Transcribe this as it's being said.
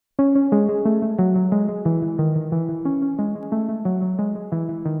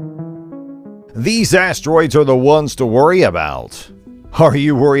These asteroids are the ones to worry about. Are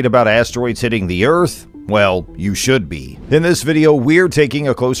you worried about asteroids hitting the Earth? Well, you should be. In this video, we're taking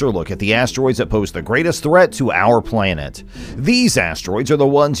a closer look at the asteroids that pose the greatest threat to our planet. These asteroids are the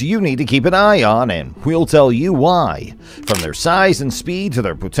ones you need to keep an eye on, and we'll tell you why. From their size and speed to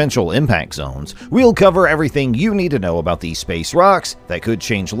their potential impact zones, we'll cover everything you need to know about these space rocks that could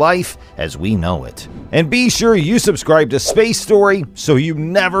change life as we know it. And be sure you subscribe to Space Story so you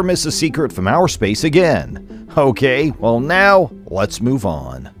never miss a secret from our space again. Okay, well now, let's move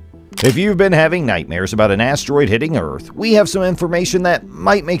on. If you've been having nightmares about an asteroid hitting Earth, we have some information that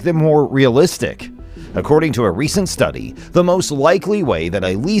might make them more realistic. According to a recent study, the most likely way that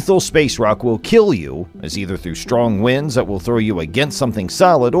a lethal space rock will kill you is either through strong winds that will throw you against something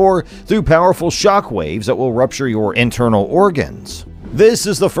solid or through powerful shock waves that will rupture your internal organs. This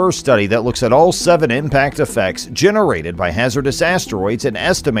is the first study that looks at all 7 impact effects generated by hazardous asteroids and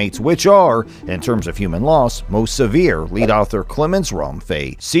estimates which are, in terms of human loss, most severe, lead author Clemens Rumpf,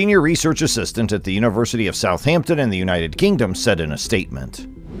 a senior research assistant at the University of Southampton in the United Kingdom, said in a statement.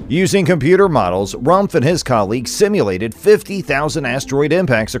 Using computer models, Rumpf and his colleagues simulated 50,000 asteroid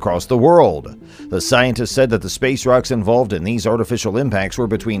impacts across the world. The scientists said that the space rocks involved in these artificial impacts were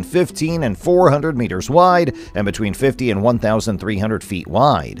between 15 and 400 meters wide and between 50 and 1,300 feet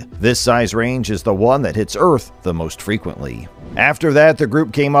wide. This size range is the one that hits Earth the most frequently. After that, the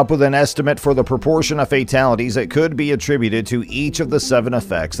group came up with an estimate for the proportion of fatalities that could be attributed to each of the 7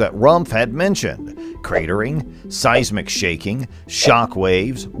 effects that Rumpf had mentioned: cratering, seismic shaking, shock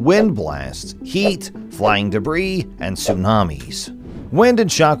waves, wind blasts, heat, flying debris, and tsunamis. Wind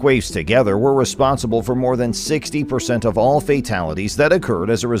and shock waves together were responsible for more than 60% of all fatalities that occurred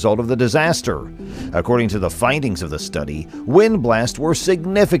as a result of the disaster. According to the findings of the study, wind blasts were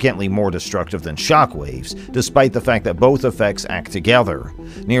significantly more destructive than shock waves, despite the fact that both effects act together.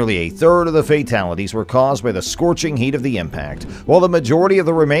 Nearly a third of the fatalities were caused by the scorching heat of the impact, while the majority of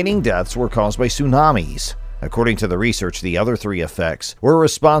the remaining deaths were caused by tsunamis. According to the research, the other 3 effects were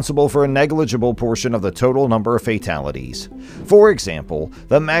responsible for a negligible portion of the total number of fatalities. For example,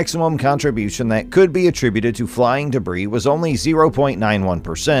 the maximum contribution that could be attributed to flying debris was only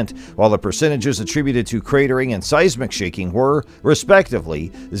 0.91%, while the percentages attributed to cratering and seismic shaking were,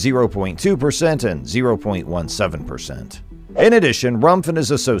 respectively, 0.2% and 0.17%. In addition, Rumpf and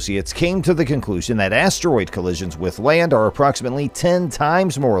his associates came to the conclusion that asteroid collisions with land are approximately 10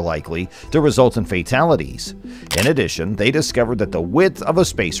 times more likely to result in fatalities. In addition, they discovered that the width of a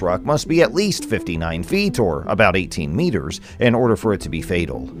space rock must be at least 59 feet, or about 18 meters, in order for it to be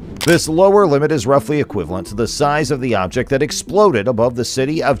fatal. This lower limit is roughly equivalent to the size of the object that exploded above the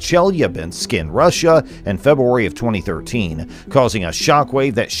city of Chelyabinsk in Russia in February of 2013, causing a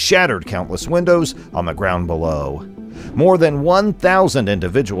shockwave that shattered countless windows on the ground below. More than 1,000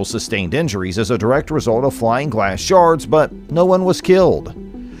 individuals sustained injuries as a direct result of flying glass shards, but no one was killed.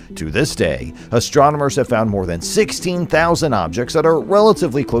 To this day, astronomers have found more than 16,000 objects that are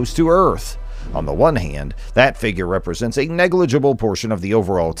relatively close to Earth. On the one hand, that figure represents a negligible portion of the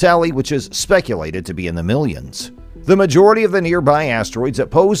overall tally, which is speculated to be in the millions. The majority of the nearby asteroids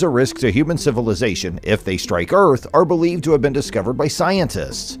that pose a risk to human civilization if they strike Earth are believed to have been discovered by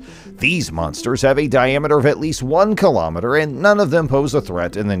scientists. These monsters have a diameter of at least 1 kilometer, and none of them pose a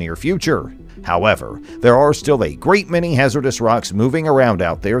threat in the near future. However, there are still a great many hazardous rocks moving around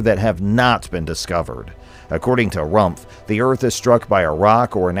out there that have not been discovered. According to Rumpf, the Earth is struck by a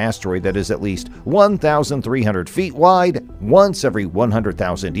rock or an asteroid that is at least 1,300 feet wide once every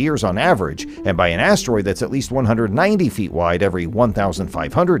 100,000 years on average, and by an asteroid that's at least 190 feet wide every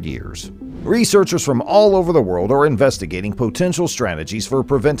 1,500 years. Researchers from all over the world are investigating potential strategies for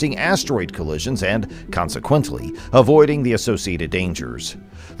preventing asteroid collisions and, consequently, avoiding the associated dangers.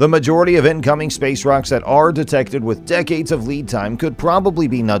 The majority of incoming space rocks that are detected with decades of lead time could probably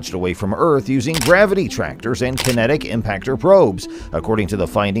be nudged away from Earth using gravity tractors and kinetic impactor probes, according to the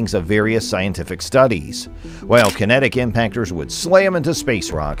findings of various scientific studies. While kinetic impactors would slam into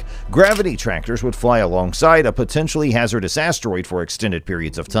space rock, gravity tractors would fly alongside a potentially hazardous asteroid for extended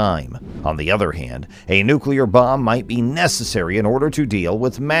periods of time. On the other hand, a nuclear bomb might be necessary in order to deal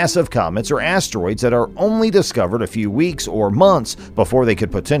with massive comets or asteroids that are only discovered a few weeks or months before they could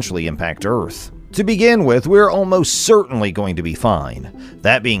potentially impact Earth. To begin with, we're almost certainly going to be fine.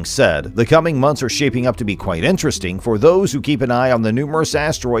 That being said, the coming months are shaping up to be quite interesting for those who keep an eye on the numerous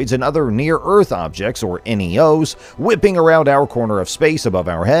asteroids and other near-Earth objects, or NEOs, whipping around our corner of space above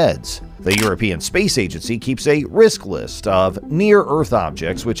our heads. The European Space Agency keeps a risk list of near-Earth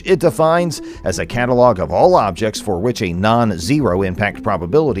objects, which it defines as a catalog of all objects for which a non-zero impact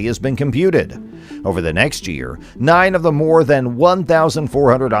probability has been computed. Over the next year, 9 of the more than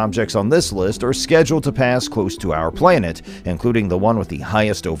 1,400 objects on this list are scheduled to pass close to our planet, including the one with the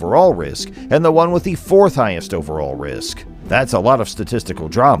highest overall risk and the one with the 4th highest overall risk. That's a lot of statistical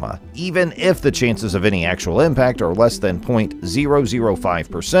drama, even if the chances of any actual impact are less than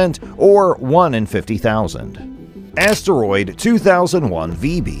 0.005% or 1 in 50,000. Asteroid 2001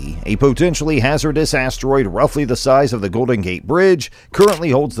 VB, a potentially hazardous asteroid roughly the size of the Golden Gate Bridge,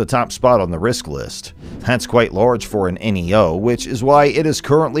 currently holds the top spot on the risk list. That's quite large for an NEO, which is why it is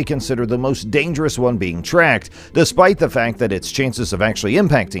currently considered the most dangerous one being tracked, despite the fact that its chances of actually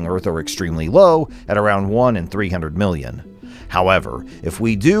impacting Earth are extremely low, at around 1 in 300 million. However, if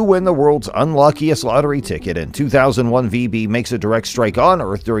we do win the world's unluckiest lottery ticket and 2001 VB makes a direct strike on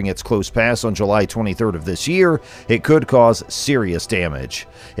Earth during its close pass on July 23rd of this year, it could cause serious damage.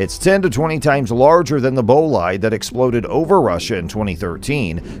 It's 10 to 20 times larger than the bolide that exploded over Russia in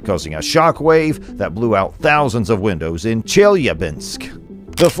 2013, causing a shockwave that blew out thousands of windows in Chelyabinsk.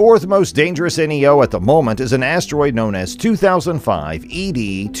 The 4th most dangerous NEO at the moment is an asteroid known as 2005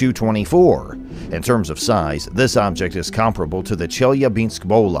 ED-224. In terms of size, this object is comparable to the Chelyabinsk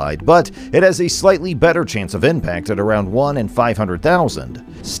bolide, but it has a slightly better chance of impact at around 1 in 500,000.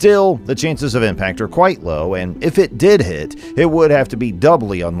 Still, the chances of impact are quite low, and if it did hit, it would have to be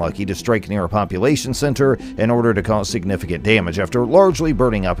doubly unlucky to strike near a population center in order to cause significant damage after largely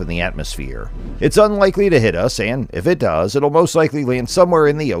burning up in the atmosphere. It's unlikely to hit us, and if it does, it'll most likely land somewhere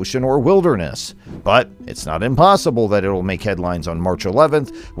in the ocean or wilderness. But it's not impossible that it'll make headlines on March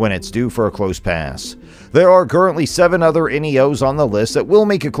 11th when it's due for a close pass. There are currently 7 other NEOs on the list that will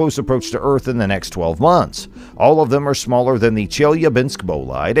make a close approach to Earth in the next 12 months. All of them are smaller than the Chelyabinsk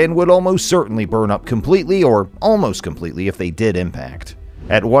bolide and would almost certainly burn up completely or almost completely if they did impact.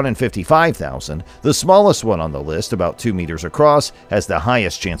 At 1 in 55,000, the smallest one on the list, about 2 meters across, has the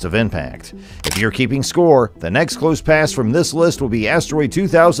highest chance of impact. If you're keeping score, the next close pass from this list will be Asteroid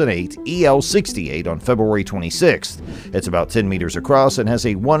 2008 EL68 on February 26th. It's about 10 meters across and has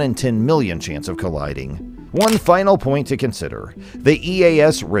a 1 in 10 million chance of colliding. One final point to consider: the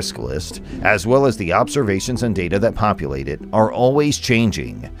EAS risk list, as well as the observations and data that populate it, are always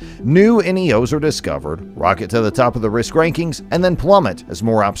changing. New NEOs are discovered, rocket to the top of the risk rankings, and then plummet as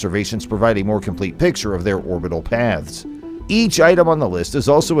more observations provide a more complete picture of their orbital paths. Each item on the list is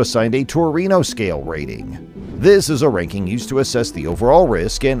also assigned a Torino scale rating. This is a ranking used to assess the overall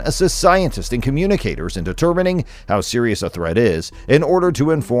risk and assist scientists and communicators in determining how serious a threat is in order to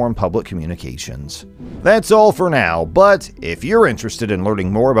inform public communications. That's all for now, but if you're interested in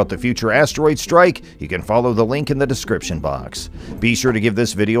learning more about the future asteroid strike, you can follow the link in the description box. Be sure to give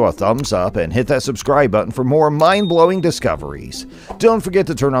this video a thumbs up and hit that subscribe button for more mind-blowing discoveries. Don't forget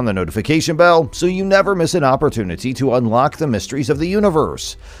to turn on the notification bell so you never miss an opportunity to unlock the mysteries of the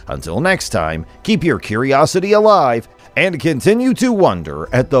universe. Until next time, keep your curiosity alive and continue to wonder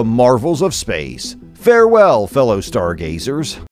at the marvels of space. Farewell, fellow stargazers.